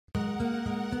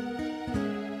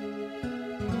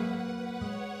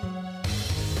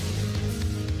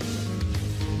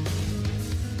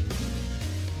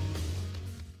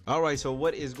All right, so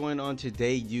what is going on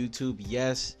today, YouTube?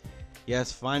 Yes,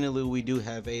 finally we do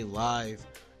have a live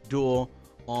duel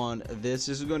on this.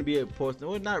 This is going to be a post,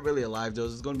 well, not really a live duel.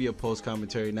 This is going to be a post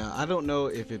commentary. Now, I don't know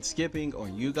if it's skipping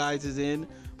on you guys is in,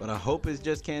 but I hope it's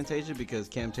just Camtasia because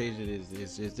Camtasia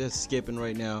is just skipping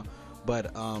right now.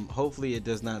 But hopefully it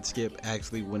does not skip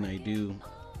actually when I do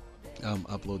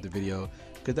upload the video,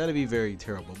 because that'd be very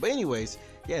terrible. But anyways,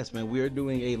 yes, man, we are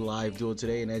doing a live duel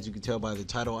today, and as you can tell by the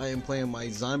title, I am playing my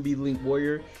Zombie Link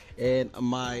Warrior, and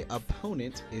my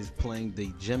opponent is playing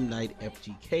the Gem Knight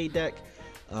FTK deck.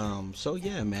 So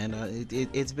yeah, man,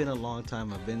 it's been a long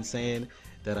time. I've been saying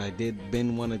that I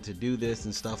been wanted to do this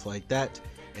and stuff like that,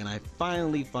 and I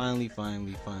finally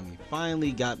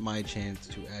got my chance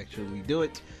to actually do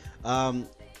it.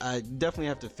 I definitely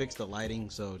have to fix the lighting,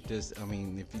 so just, I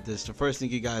mean, if this the first thing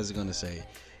you guys are gonna say,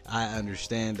 I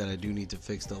understand that I do need to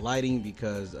fix the lighting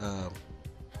because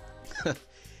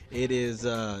it is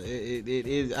I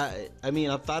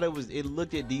mean, I thought it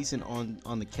looked decent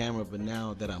on the camera, but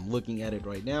now that I'm looking at it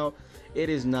right now, it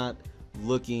is not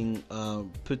looking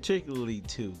particularly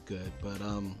too good. But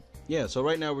yeah, so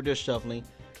right now we're just shuffling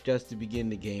just to begin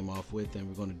the game off with, and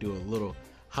we're going to do a little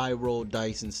high roll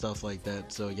dice and stuff like that.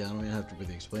 So yeah, I don't even have to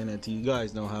really explain that to you. You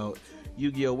guys know how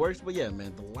Yu-Gi-Oh works. But yeah,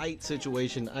 man, the light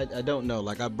situation, I don't know.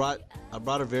 Like I brought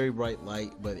a very bright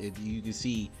light, but you can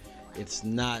see it's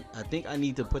not. I think I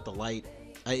need to put the light,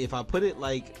 if I put it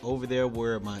like over there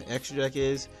where my extra deck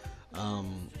is,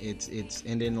 it's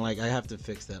and then like I have to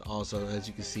fix that also. As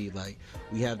you can see, like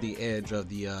we have the edge of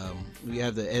the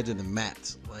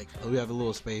mats, like we have a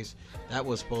little space that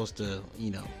was supposed to,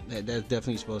 you know, that's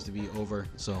definitely supposed to be over.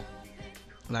 So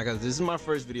like this is my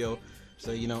first video,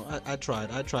 so you know, I tried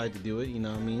to do it, you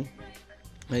know what I mean.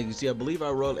 And you can see, I believe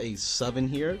I rolled a 7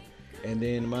 here, and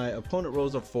then my opponent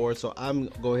rolls a 4, so I'm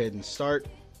gonna go ahead and start.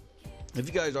 If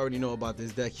you guys already know about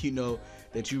this deck, you know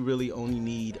that you really only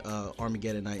need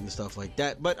Armageddon Knight and stuff like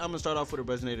that. But I'm gonna start off with a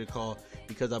Resonator Call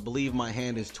because I believe my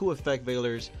hand is 2 Effect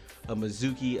Veilers, a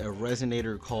Mizuki, a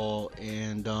Resonator Call,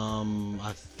 and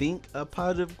I think a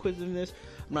Positive Inquisitiveness.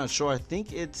 I'm not sure. I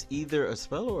think it's either a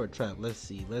spell or a trap. Let's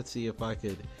see if I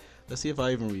could. Let's see if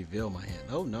I even reveal my hand.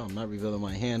 Oh no, I'm not revealing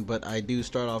my hand, but I do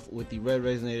start off with the red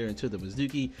Resonator into the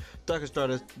Mizuki. So I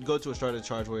can go to a starter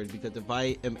charge word, because if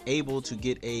I am able to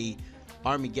get a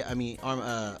a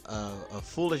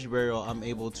Foolish Burial, I'm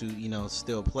able to, you know,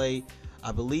 still play.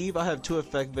 I believe I have 2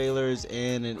 Effect Veilers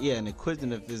and an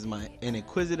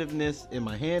Inquisitiveness in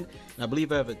my hand, and I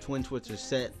believe I have a Twin Twister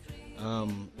set.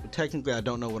 Technically I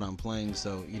don't know what I'm playing,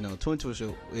 so you know, Twin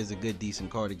Twister is a good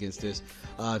decent card against this.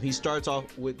 He starts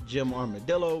off with Gem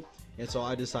Armadillo, and so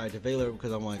I decided to Veiler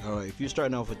because I'm like, alright, if you're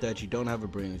starting off with that, you don't have a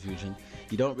Brain Infusion,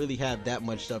 you don't really have that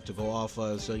much stuff to go off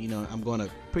of, so you know, I'm gonna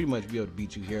pretty much be able to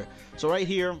beat you here. So right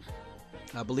here,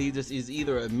 I believe this is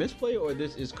either a misplay or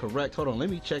this is correct. Hold on, let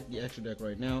me check the extra deck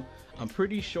right now. I'm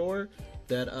pretty sure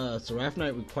that Seraph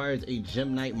Knight requires a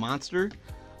Gem Knight monster.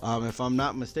 If I'm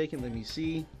not mistaken, let me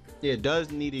see. Yeah, it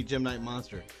does need a Gem Knight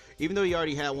monster. Even though he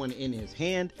already had one in his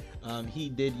hand, he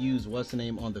did use what's the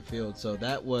name on the field. So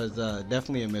that was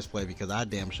definitely a misplay, because I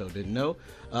damn sure didn't know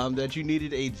that you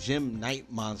needed a Gem Knight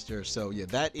monster. So yeah,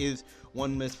 that is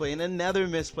one misplay. And another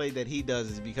misplay that he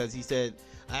does is because he said,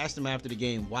 I asked him after the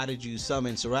game, why did you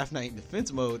summon Seraph Knight in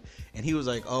defense mode? And he was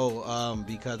like, oh,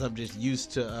 because I'm just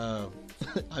used to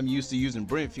I'm used to using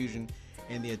Brain Fusion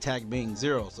and the attack being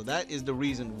 0. So that is the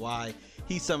reason why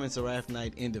he summons Seraph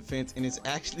Knight in defense, and it's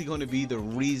actually going to be the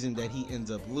reason that he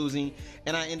ends up losing.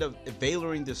 And I end up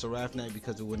Veilering the Seraph Knight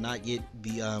because it would not get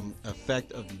the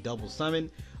effect of the double summon.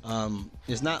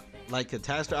 It's not like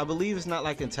Catastor. I believe it's not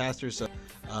like Catastor, so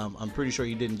I'm pretty sure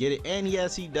he didn't get it. And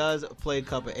yes, he does play a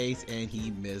couple ace, and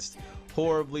he missed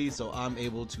horribly, so I'm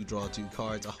able to draw 2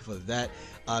 cards off of that.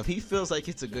 He feels like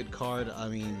it's a good card. I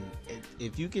mean,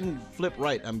 if you can flip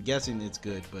right, I'm guessing it's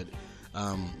good, but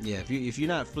yeah, if you're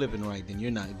not flipping right, then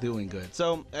you're not doing good.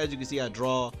 So as you can see, I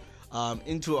draw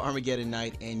into an Armageddon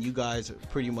Knight, and you guys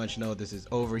pretty much know this is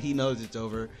over. He knows it's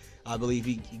over. I believe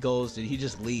he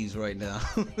just leaves right now.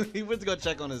 He went to go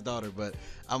check on his daughter, but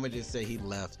I'm gonna just say he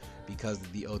left because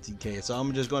of the OTK. So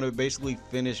I'm just gonna basically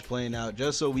finish playing out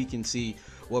just so we can see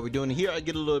what we're doing. Here I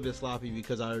get a little bit sloppy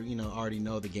because I already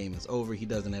know the game is over. He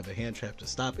doesn't have a hand trap to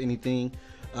stop anything.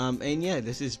 And yeah,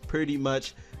 this is pretty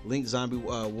much Link Zombie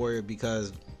Warrior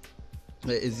because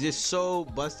it's just so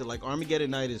busted. Like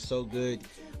Armageddon Knight is so good.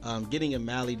 Getting a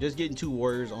Mally, just getting 2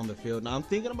 warriors on the field. Now I'm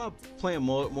thinking about playing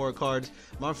more cards.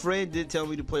 My friend did tell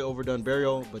me to play Overdone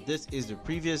Burial, but this is the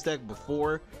previous deck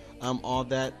before all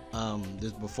that.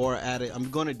 This before I added. I'm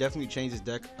going to definitely change this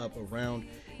deck up around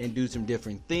and do some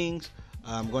different things.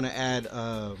 I'm gonna add.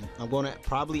 I'm gonna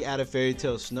probably add a Fairy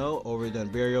Tale Snow, Overdone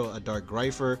Burial, a Dark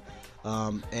Grypher,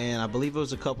 and I believe it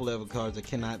was a couple of other cards. I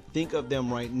cannot think of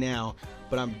them right now,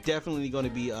 but I'm definitely going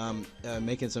to be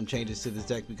making some changes to this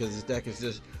deck because this deck is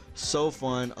just so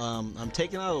fun. I'm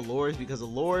taking out the lures because the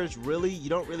lures really, you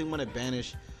don't really want to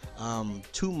banish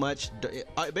too much.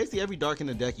 Basically every dark in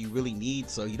the deck you really need,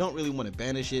 so you don't really want to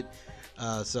banish it.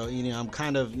 So I'm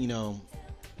kind of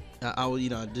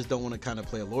I just don't want to kind of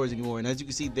play Allures anymore. And as you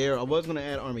can see there, I was going to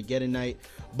add Armageddon Knight,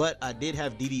 but I did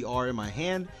have DDR in my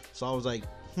hand, so I was like,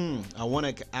 I want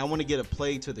to get a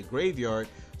play to the graveyard.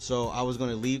 So I was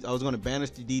going to banish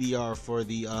the DDR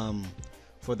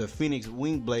for the Phoenix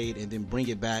Wingblade and then bring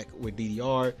it back with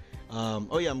DDR.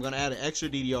 Oh yeah, I'm going to add an extra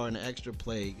DDR and an extra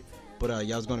Plague. But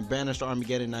yeah, I was going to banish the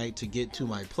Armageddon Knight to get to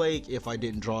my Plague if I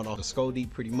didn't draw it off the Scoldy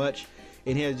pretty much.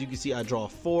 And here, as you can see, I draw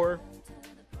 4.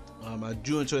 I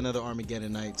drew into another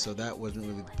Armageddon Knight, so that wasn't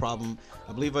really the problem.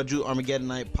 I believe I drew Armageddon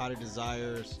Knight, Pot of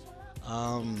Desires,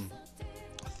 I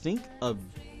think a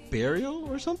Burial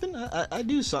or something. I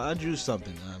drew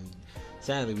something.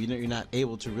 Sadly, you're not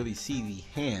able to really see the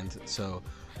hand, so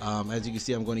as you can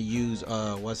see, I'm going to use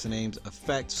what's the name's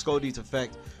effect, Scoldy's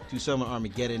effect, to summon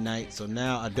Armageddon Knight. So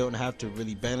now I don't have to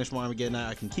really banish my Armageddon Knight.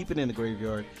 I can keep it in the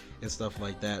graveyard and stuff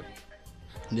like that.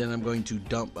 And then I'm going to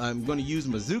use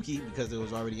Mizuki because it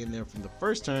was already in there from the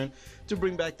first turn to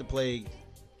bring back the Plague.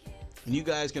 And you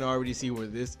guys can already see where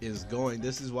this is going.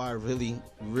 This is why I really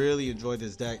enjoy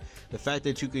this deck. The fact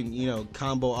that you can,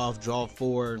 combo off, draw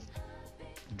 4,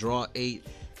 draw 8,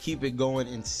 keep it going,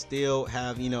 and still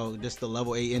have, just the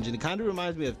level 8 engine. It kind of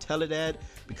reminds me of Teledad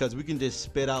because we can just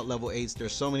spit out level 8s.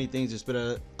 There's so many things to spit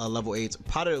out level 8s.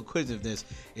 Pot of Acquisitiveness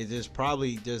is just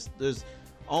probably there's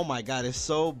oh my god, it's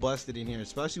so busted in here,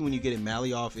 especially when you get it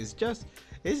Mally off. It's just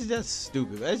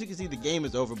stupid. As you can see, the game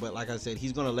is over, but like I said,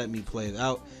 he's gonna let me play it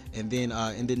out, and then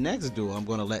in the next duel I'm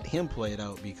gonna let him play it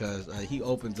out because he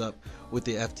opens up with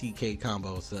the FTK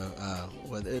combo. So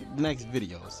the next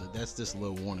video, so that's just a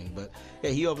little warning. But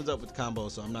yeah, he opens up with the combo,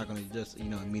 so I'm not gonna just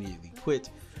immediately quit.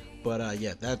 But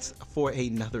yeah, that's for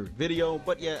another video.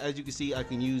 But yeah, as you can see, I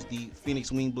can use the Phoenix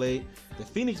Wingblade,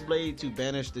 to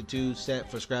banish the 2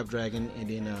 set for Scrap Dragon, and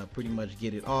then pretty much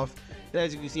get it off. And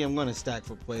as you can see, I'm going to stack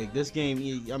for Plague. This game,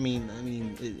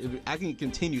 I can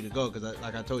continue to go because,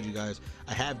 like I told you guys,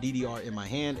 I have DDR in my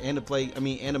hand and the Plague,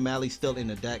 and the Mally still in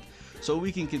the deck, so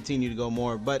we can continue to go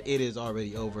more. But it is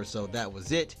already over, so that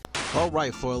was it.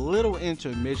 Alright, for a little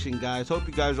intermission, guys, hope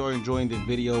you guys are enjoying the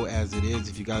video as it is.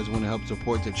 If you guys want to help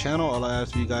support the channel, all I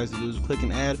ask for you guys to do is click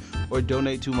an ad or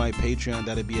donate to my Patreon.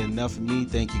 That'd be enough for me.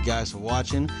 Thank you guys for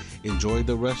watching. Enjoy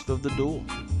the rest of the duel.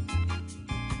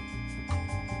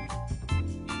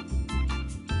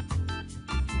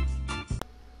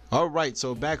 Alright,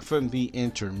 so back from the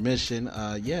intermission.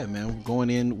 Yeah, man, we're going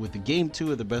in with the game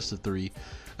 2 of the best of 3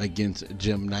 against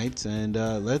Gem Knights, and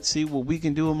let's see what we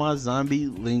can do with my Zombie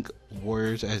Link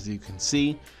Warriors. As you can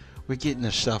see, we're getting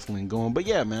the shuffling going. But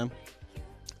yeah, man,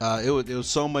 it was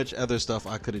so much other stuff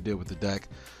I could have did with the deck.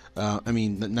 Not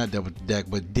done with the deck,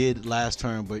 but did last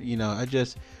turn. But I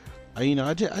just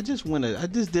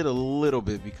did a little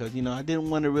bit because I didn't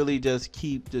want to really just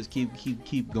keep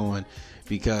going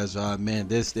because man,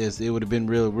 it would have been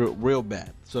real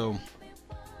bad. So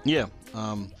yeah,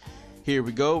 here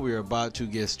we go. We're about to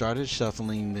get started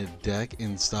shuffling the deck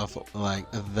and stuff like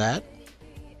that.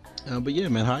 But yeah,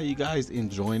 man, how are you guys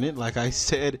enjoying it? Like I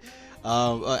said,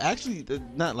 actually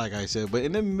not like I said, but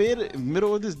in the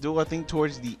middle of this duel, I think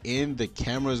towards the end, the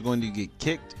camera is going to get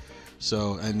kicked.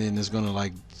 So, and then it's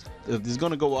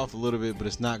gonna go off a little bit, but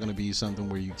it's not gonna be something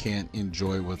where you can't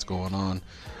enjoy what's going on.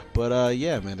 But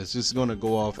yeah, man, it's just gonna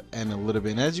go off in a little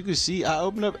bit. And as you can see, I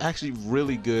opened up actually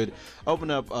really good.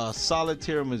 Open up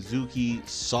Solitaire Mizuki,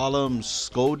 Solemn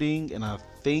Scolding, and I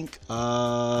think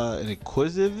an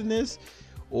Acquisitiveness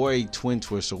or a Twin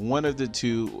Twist. So one of the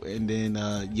two. And then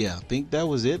yeah, I think that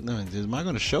was it. Am I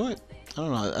gonna show it? I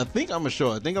don't know. I think I'm gonna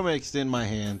show it. I think I'm gonna extend my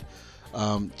hand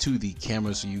to the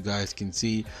camera so you guys can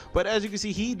see. But as you can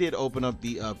see, he did open up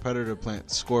the Predator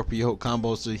Plant Scorpio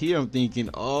combo. So here I'm thinking,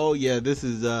 oh yeah, this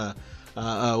is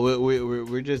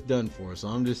we're just done for. So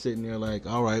I'm just sitting there like,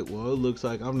 all right, well, it looks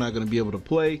like I'm not gonna be able to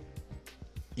play,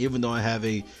 even though I have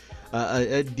a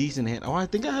decent hand. Oh, I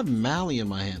think I have Mally in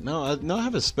my hand. No, I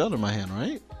have a spell in my hand,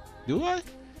 right? Do I?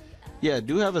 Yeah, I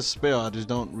do have a spell. I just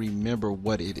don't remember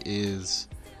what it is.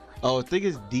 Oh, I think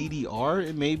it's DDR.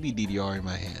 It may be DDR in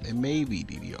my hand. It may be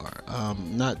DDR.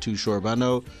 Not too sure, but I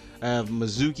know I have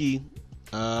Mizuki.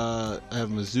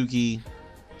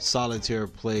 Solitaire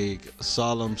Plague,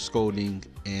 Solemn Scolding,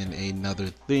 and another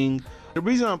thing. The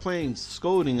reason I'm playing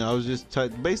Scolding, I was just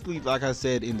basically, like I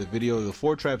said in the video, the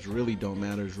 4 traps really don't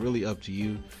matter. It's really up to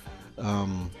you.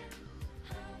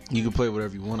 You can play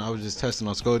whatever you want. I was just testing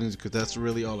on Scoldings because that's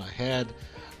really all I had.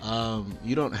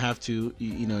 You don't have to,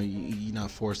 you're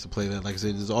not forced to play that. Like I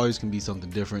said, there's always can be something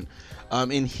different.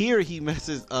 And here he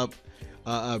messes up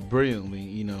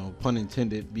brilliantly, pun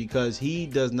intended, because he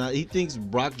thinks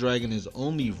Brock Dragon is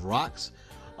only rocks,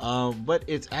 but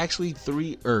it's actually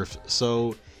 3 earth.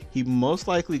 So he most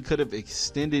likely could have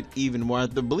extended even more. I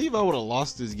believe I would have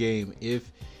lost this game if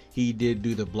he did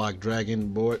do the Block Dragon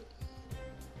board.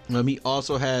 He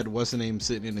also had what's the name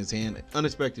sitting in his hand,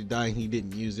 unexpected dying. He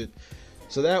didn't use it,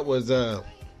 so that was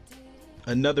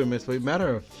another misplay.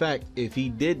 Matter of fact, if he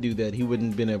did do that, he wouldn't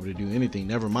have been able to do anything.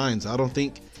 Never mind. So I don't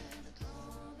think,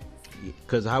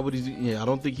 because how would he? Yeah, I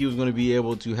don't think he was going to be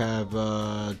able to have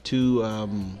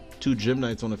two Gem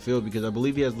Knights on the field, because I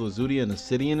believe he has Lazudia and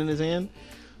Obsidian in his hand.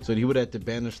 So he would have to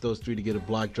banish those 3 to get a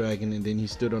Block Dragon, and then he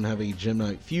still don't have a Gem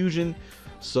Knight fusion.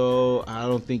 So I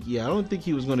don't think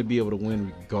he was going to be able to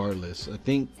win regardless. I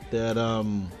think that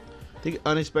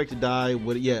Unexpected Die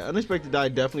Unexpected Die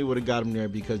definitely would have got him there,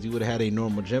 because he would have had a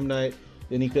normal Gem Knight.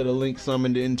 Then he could have Link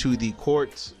summoned into the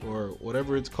Quartz or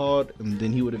whatever it's called, and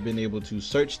then he would have been able to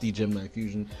search the Gem Knight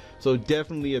fusion. So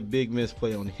definitely a big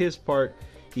misplay on his part.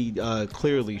 He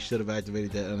clearly should have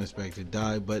activated that Unexpected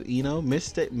Die, but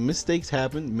mistakes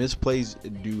happen,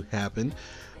 misplays do happen.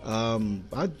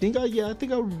 I think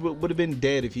I would have been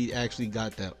dead if he actually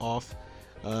got that off.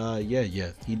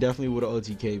 He definitely would have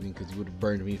OTK'd me, because he would have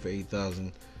burned me for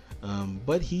 8,000.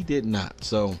 But he did not.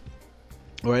 So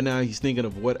right now he's thinking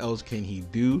of what else can he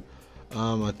do.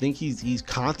 I think he's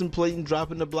contemplating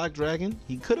dropping the Black Dragon.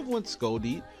 He could have went Skull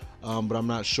Deep, but I'm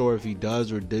not sure if he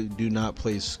does or do not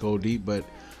play Skull Deep. But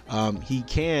he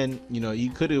can, he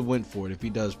could have went for it. If he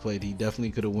does play it, he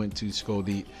definitely could have went to Skull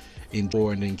Deep in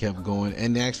 4 and then kept going,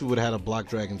 and actually would have had a Block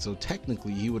Dragon. So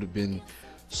technically he would have been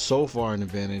so far an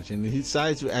advantage, and he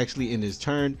decides to actually end his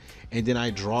turn, and then I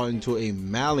draw into a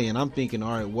Mally, and I'm thinking,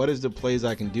 all right, what is the plays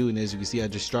I can do? And as you can see, I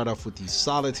just start off with the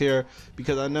Solitaire,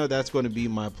 because I know that's going to be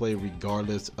my play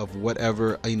regardless of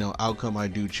whatever outcome I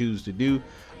do choose to do.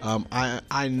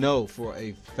 I know for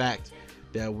a fact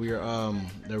that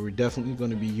we're definitely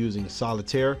going to be using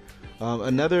Solitaire.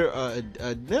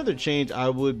 Another change I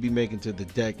would be making to the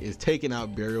deck is taking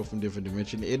out Burial from Different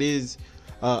Dimension. It is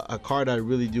a card I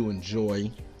really do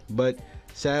enjoy, but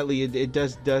sadly it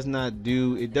doesn't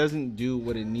do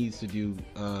what it needs to do.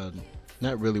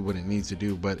 Not really what it needs to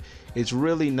do, but it's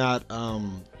really not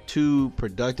too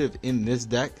productive in this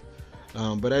deck.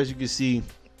 But as you can see,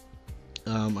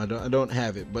 I don't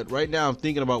have it. But right now I'm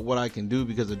thinking about what I can do,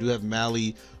 because I do have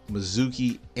Mally,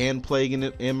 Mizuki, and Plague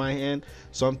in my hand.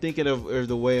 So I'm thinking of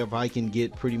the way if I can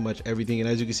get pretty much everything. And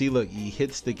as you can see, look, he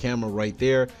hits the camera right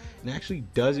there and actually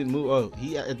doesn't move.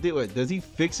 Oh, does he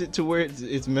fix it to where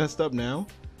it's messed up now?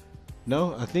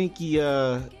 No, I think he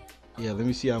yeah, let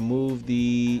me see. I moved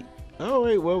the, all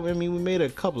right, well, I mean, we made a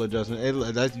couple adjustments.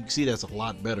 As you can see, that's a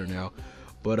lot better now.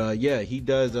 But yeah, he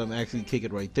does actually kick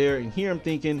it right there. And here I'm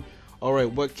thinking, all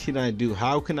right, what can I do?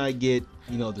 How can I get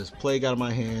this Plague out of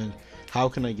my hand? How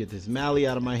can I get this Mally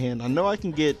out of my hand? I know I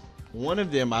can get one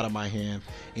of them out of my hand.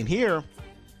 And here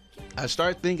I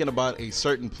start thinking about a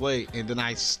certain play, and then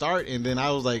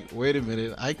I was like, wait a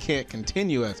minute, I can't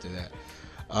continue after that.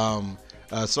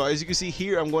 So as you can see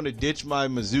here, I'm going to ditch my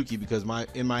Mizuki, because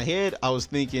in my head I was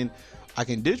thinking I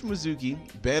can ditch Mizuki,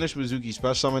 banish Mizuki,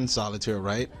 special summon Solitaire,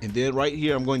 right? And then right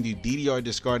here I'm going to DDR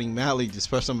discarding Mally to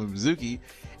special summon Mizuki.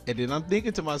 And then I'm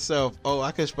thinking to myself, oh,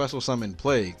 I can special summon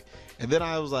Plague. And then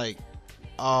I was like,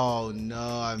 oh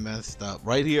no, I messed up.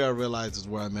 Right here I realized is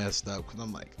where I messed up, because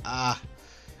I'm like, I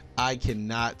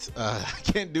cannot, I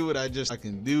can't do what I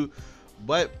can do.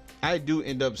 But I do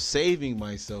end up saving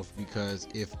myself, because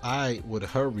if I would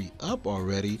hurry up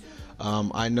already,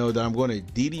 I know that I'm going to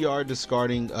DDR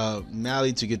discarding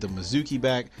Mally to get the Mizuki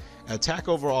back, attack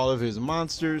over all of his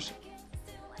monsters,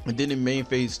 and then in main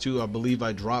phase 2, I believe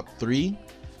I dropped three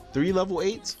level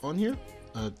 8s on here,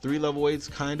 3 level 8s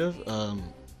kind of.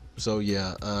 So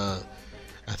yeah,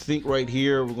 I think right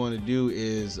here we're going to do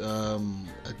is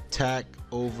attack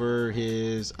over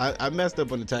his, I messed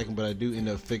up on attacking, but I do end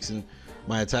up fixing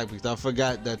my attack, because I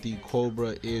forgot that the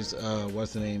Cobra is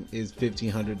what's the name, is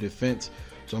 1500 defense.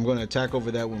 So I'm going to attack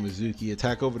over that with Mizuki,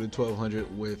 attack over the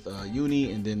 1200 with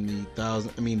Uni, and then the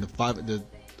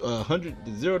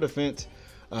 0 defense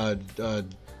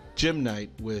Gem Knight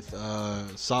with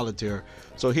Solitaire.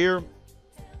 So here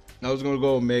I was going to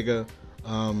go Omega,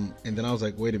 and then I was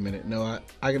like, wait a minute, no,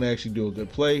 I can actually do a good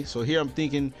play. So here I'm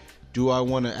thinking do I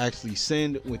want to actually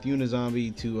send with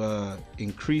Unizombie to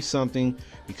increase something?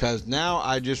 Because now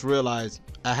I just realized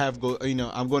I have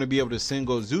I'm going to be able to send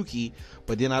Gozuki,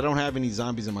 but then I don't have any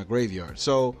zombies in my graveyard.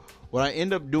 So what I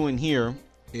end up doing here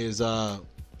is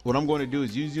what I'm going to do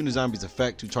is use Unizombie's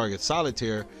effect to target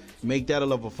Solitaire, make that a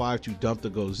level 5 to dump the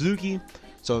Gozuki.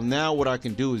 So now what I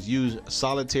can do is use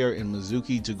Solitaire and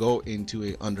Mizuki to go into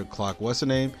a underclock,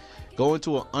 go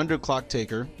into an underclock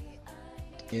taker,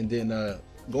 and then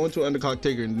go into an underclock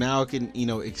taker. Now I can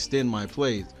extend my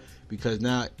plays, because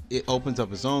now it opens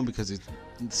up its own, because it's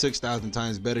 6,000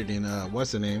 times better than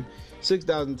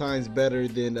 6,000 times better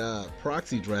than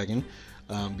Proxy Dragon,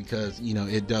 because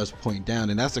it does point down,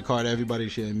 and that's the card everybody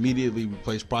should immediately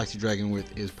replace Proxy Dragon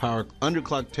with, is Power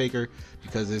Underclock Taker,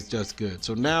 because it's just good.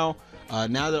 So now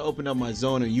that I opened up my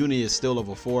zone and unit is still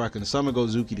level 4, I can summon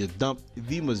Gozuki to dump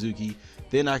the Mizuki.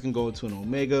 Then I can go to an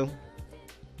Omega,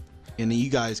 and then you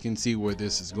guys can see where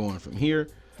this is going from here.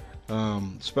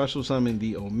 Special summon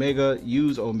the Omega,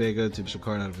 use Omega to push a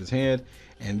card out of his hand,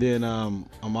 and then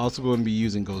I'm also going to be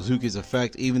using Gozuki's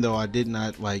effect, even though I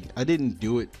didn't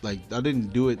do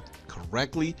it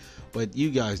correctly, but you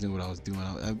guys knew what I was doing.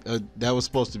 That was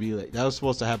supposed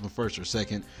to happen first or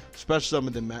second. Special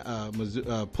summon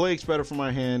the Plague Spreader from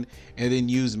my hand, and then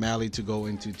use Mally to go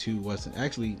into 2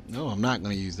 Actually, no, I'm not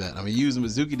going to use that. I'm going to use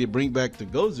Mizuki to bring back the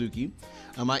Gozuki.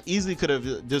 I easily could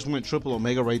have just went triple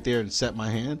Omega right there and set my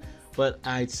hand, but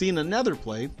I'd seen another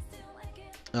play.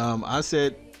 I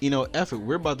said, F it,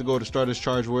 we're about to go to Stardust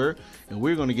Charge Wear, and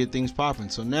we're going to get things popping.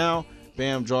 So now,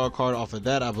 bam, draw a card off of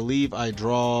that. I believe I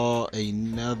draw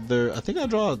another,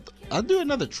 I'll do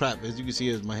another trap. As you can see,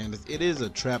 as my hand, it is a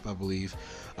trap, I believe.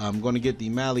 I'm going to get the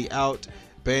Mally out.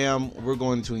 Bam, we're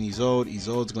going to an Isolde.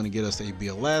 Isolde's going to get us a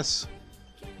BLS.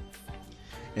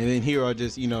 And then here I'll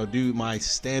just, do my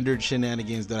standard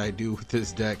shenanigans that I do with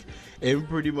this deck, and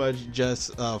pretty much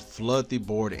just flood the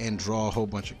board and draw a whole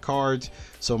bunch of cards,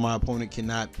 so my opponent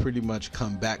cannot pretty much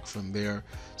come back from there.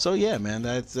 So yeah, man,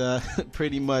 that's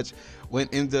pretty much what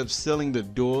ends up sealing the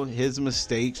duel. His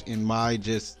mistakes and my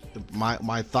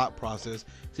thought process.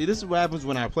 See, this is what happens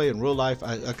when I play in real life.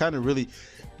 I kind of really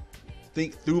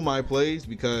think through my plays,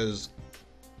 because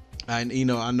I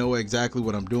know exactly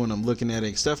what I'm doing. I'm looking at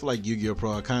it. Stuff like Yu-Gi-Oh!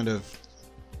 Pro, I kind of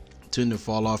tend to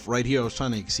fall off. Right here I was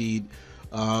trying to exceed,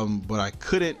 but I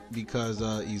couldn't, because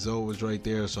Isolde was right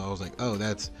there. So I was like, oh,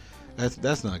 that's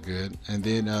not good. And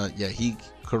then yeah, he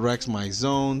corrects my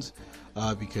zones,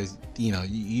 because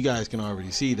you guys can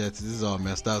already see that this is all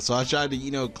messed up. So I tried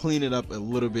to clean it up a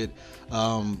little bit.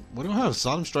 What do I have?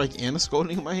 Solemn Strike and a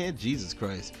Scolding in my hand? Jesus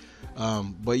Christ.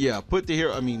 But yeah, put the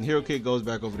Hero Kid goes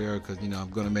back over there, because I'm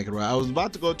gonna make it right. I was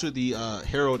about to go to the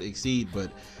Herald Exceed,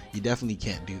 but you definitely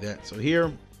can't do that. So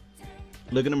here,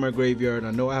 looking at my graveyard,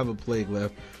 I know I have a Plague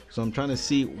left, so I'm trying to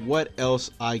see what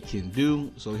else I can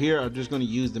do. So here I'm just going to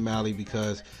use the Mally,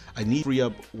 because I need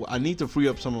to free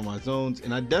up some of my zones,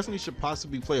 and I definitely should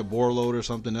possibly play a Borload or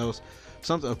something else,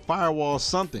 a Firewall,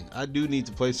 something. I do need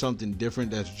to play something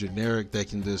different that's generic, that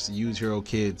can just use Hero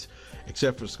Kids,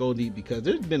 except for Scolding, because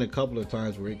there's been a couple of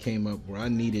times where it came up where I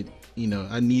needed to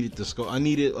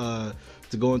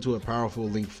go into a powerful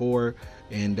Link 4,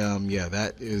 and yeah,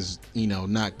 that is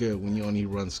not good when you only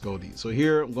run Scolding. So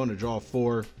here I'm going to draw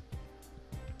 4.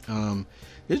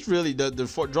 It's really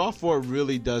draw 4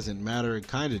 really doesn't matter. It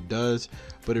kind of does,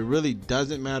 but it really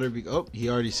doesn't matter, because oh, he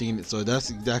already seen it. So that's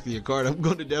exactly a card I'm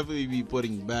going to definitely be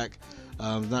putting back.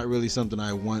 It's not really something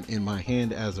I want in my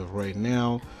hand as of right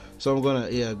now. So I'm gonna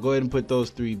go ahead and put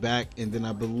those 3 back, and then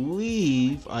I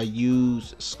believe I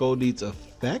use Scolding's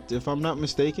effect, if I'm not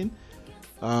mistaken.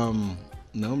 No,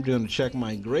 I'm gonna check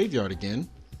my graveyard again,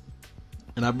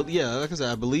 and like I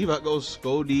said, I believe I go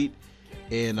Scolding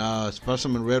and special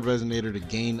summon Red Resonator to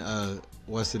gain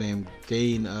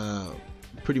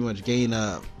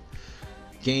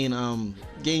gain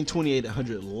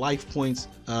 2,800 life points,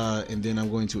 and then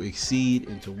I'm going to exceed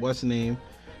into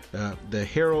the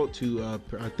Herald to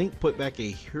I think put back a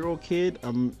Hero Kid,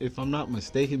 if I'm not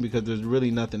mistaken, because there's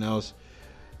really nothing else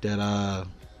to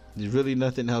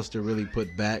really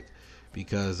put back,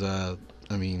 because I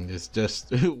mean, it's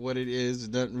just what it is.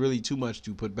 It's not really too much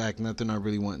to put back, nothing I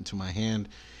really want into my hand.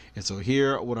 And so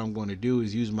here what I'm going to do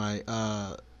is use my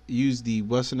use the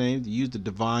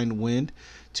Divine Wind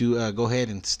to go ahead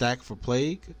and stack for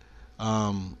Plague.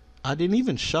 I didn't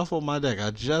even shuffle my deck.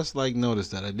 I just noticed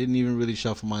that I didn't even really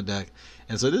shuffle my deck,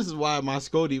 and so this is why my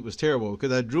Scolding was terrible,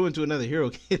 because I drew into another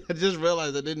Hero Kid. I just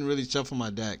realized I didn't really shuffle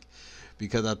my deck,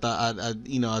 because I thought I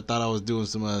thought I was doing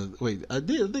some wait, I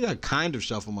think I kind of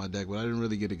shuffled my deck, but I didn't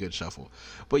really get a good shuffle.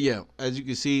 But yeah, as you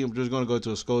can see, I'm just gonna go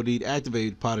to a Skull Deed,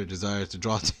 activate Pot of Desires to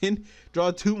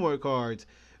draw 2 more cards.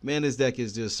 Man, this deck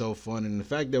is just so fun, and the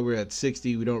fact that we're at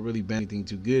 60, we don't really ban anything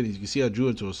too good. As you can see, I drew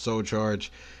into a Soul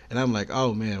Charge, and I'm like,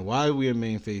 oh man, why are we in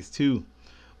main phase 2?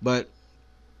 But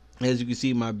as you can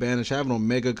see, my banish, I have an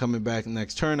Omega coming back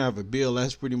next turn. I have a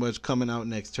BLS pretty much coming out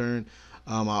next turn.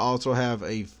 I also have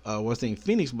a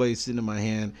Phoenix Blade sitting in my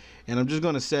hand, and I'm just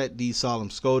gonna set the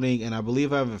Solemn Scolding, and I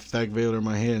believe I have Effect Veiler in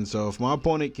my hand. So if my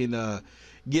opponent can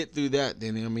get through that,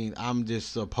 then I mean I'm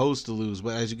just supposed to lose.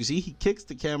 But as you can see, he kicks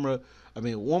the camera. I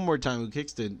mean, one more time, he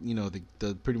kicks the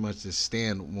the pretty much the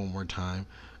stand one more time,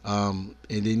 and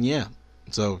then yeah.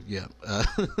 So yeah,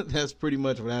 that's pretty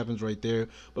much what happens right there.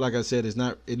 But like I said, it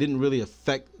didn't really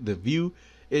affect the view.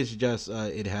 It's just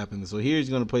it happened. So here he's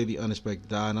gonna play the Unexpected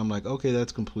Die, and I'm like, okay,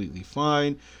 that's completely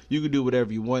fine. You can do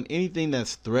whatever you want. Anything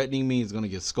that's threatening me is gonna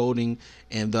get Scolding,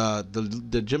 and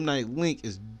the Gem Knight Link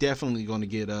is definitely gonna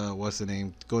get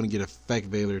going to get Effect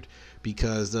Veilered,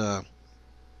 because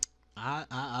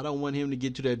I don't want him to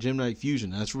get to that Gem Knight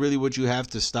Fusion. That's really what you have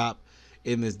to stop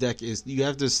in this deck. Is you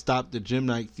have to stop the Gem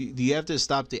Knight. You have to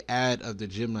stop the add of the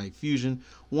Gem Knight Fusion.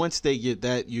 Once they get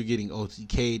that, you're getting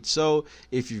OTK'd. So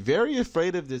if you're very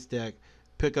afraid of this deck,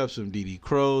 pick up some DD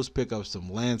Crows, pick up some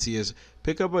Lancias,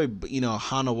 pick up a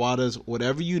Hanawadas,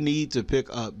 whatever you need to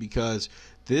pick up, because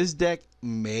this deck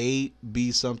may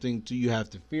be something you have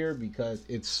to fear, because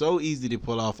it's so easy to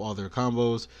pull off all their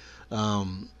combos.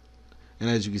 And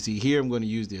as you can see here, I'm going to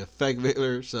use the Effect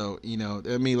Veiler. So,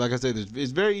 I mean, like I said,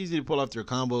 it's very easy to pull off their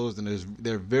combos, and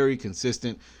they're very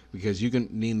consistent, because you can,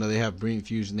 they have Brain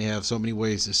Fusion, they have so many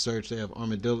ways to search, they have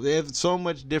Armadillo, they have so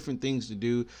much different things to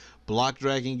do. Block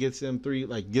Dragon gets them a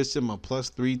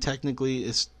 +3 technically.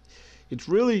 It's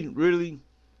really, really,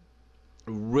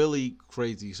 really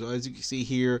crazy. So as you can see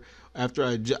here, after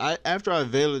I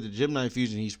Veiler the Gem Knight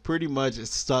Fusion, he's pretty much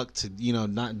stuck to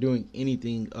not doing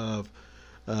anything of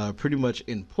pretty much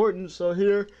important. So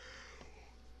here,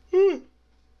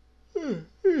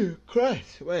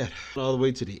 Christ, man, all the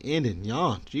way to the end and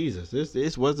yawn. Jesus,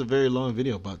 this was a very long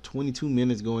video, about 22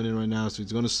 minutes going in right now. So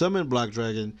he's going to summon Black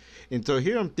Dragon, and so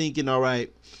here I'm thinking, all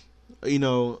right,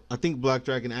 I think Black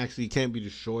Dragon actually can't be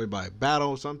destroyed by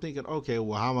battle. So I'm thinking, okay,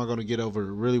 well, how am I going to get over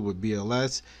it really with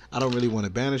BLS? I don't really want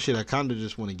to banish it. I kind of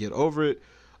just want to get over it.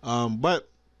 But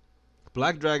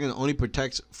Black Dragon only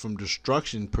protects from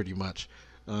destruction pretty much.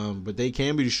 But they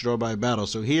can be destroyed by battle.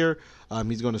 So here,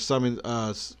 he's going to summon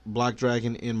Black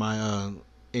Dragon in my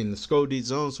in the Skull Deed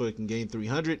zone, so it can gain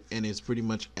 300, and it's pretty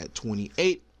much at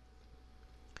 28.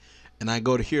 And I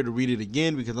go to here to read it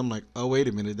again, because I'm like, oh wait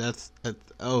a minute, that's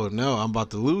oh no, I'm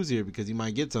about to lose here, because he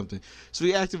might get something. So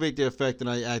we activate the effect, and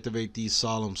I activate the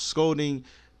Solemn Scolding,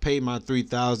 pay my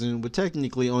 3,000, but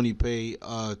technically only pay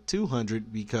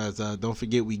 200, because don't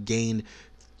forget we gained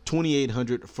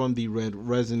 2,800 from the red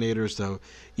resonator. So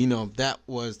that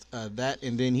was that,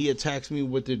 and then he attacks me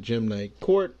with the Gem Knight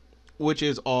Court, which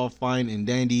is all fine and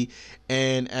dandy.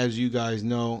 And as you guys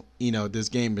know, this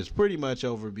game is pretty much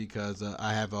over, because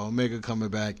I have an Omega coming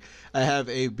back, I have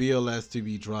a BLS to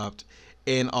be dropped,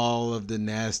 and all of the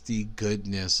nasty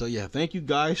goodness. So yeah, thank you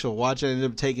guys for watching. I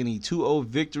ended up taking a 2-0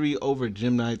 victory over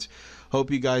Gem Knights. Hope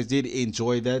you guys did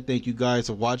enjoy that. Thank you guys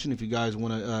for watching. If you guys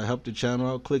want to help the channel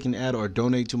out, click and add or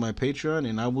donate to my Patreon,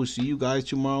 and I will see you guys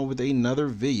tomorrow with another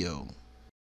video.